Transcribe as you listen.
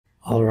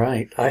All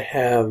right, I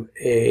have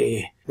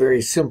a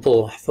very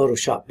simple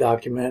Photoshop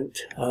document,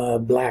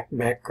 black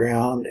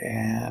background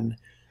and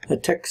a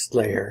text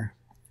layer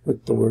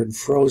with the word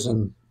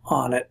frozen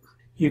on it.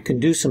 You can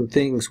do some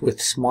things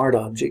with smart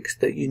objects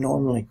that you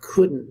normally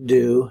couldn't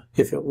do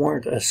if it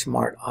weren't a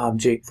smart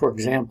object. For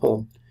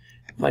example,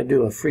 if I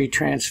do a free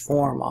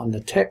transform on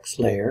the text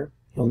layer,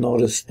 you'll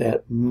notice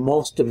that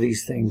most of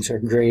these things are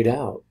grayed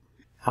out.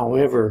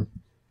 However,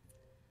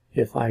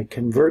 if I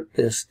convert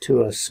this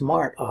to a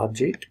smart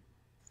object,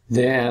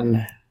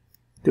 then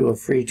do a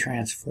free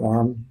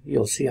transform,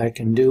 you'll see I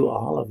can do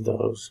all of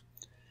those.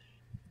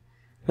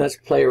 Let's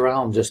play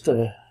around just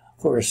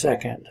for a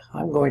second.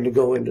 I'm going to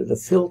go into the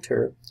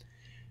filter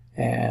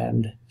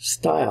and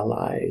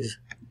stylize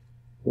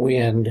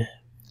wind.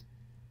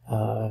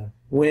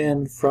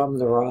 Wind from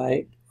the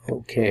right,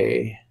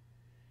 okay.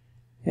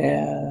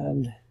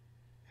 And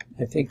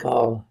I think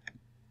I'll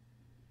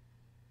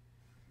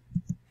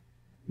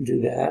do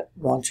that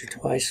once or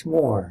twice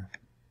more.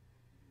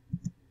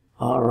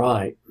 All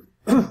right,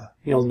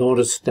 you'll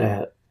notice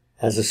that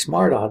as a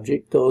smart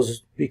object,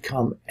 those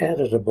become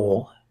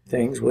editable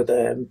things with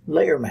a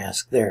layer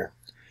mask there,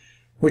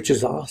 which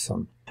is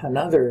awesome.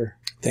 Another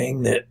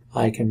thing that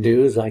I can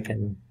do is I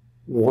can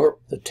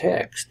warp the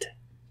text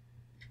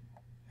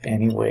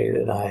any way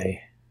that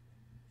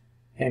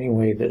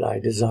I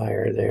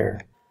desire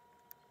there.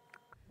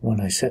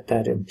 When I set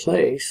that in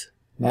place,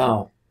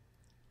 now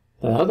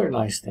the other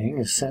nice thing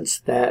is, since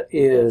that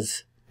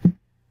is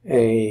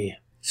a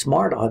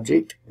smart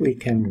object, we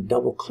can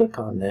double click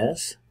on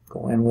this,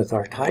 go in with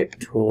our type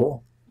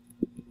tool,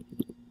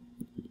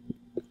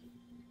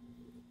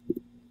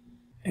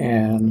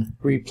 and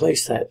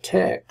replace that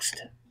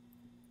text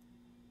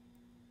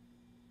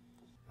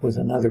with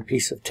another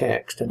piece of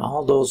text, and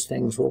all those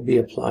things will be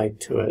applied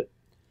to it.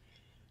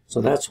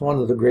 So that's one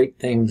of the great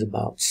things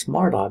about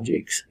smart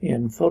objects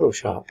in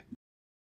Photoshop.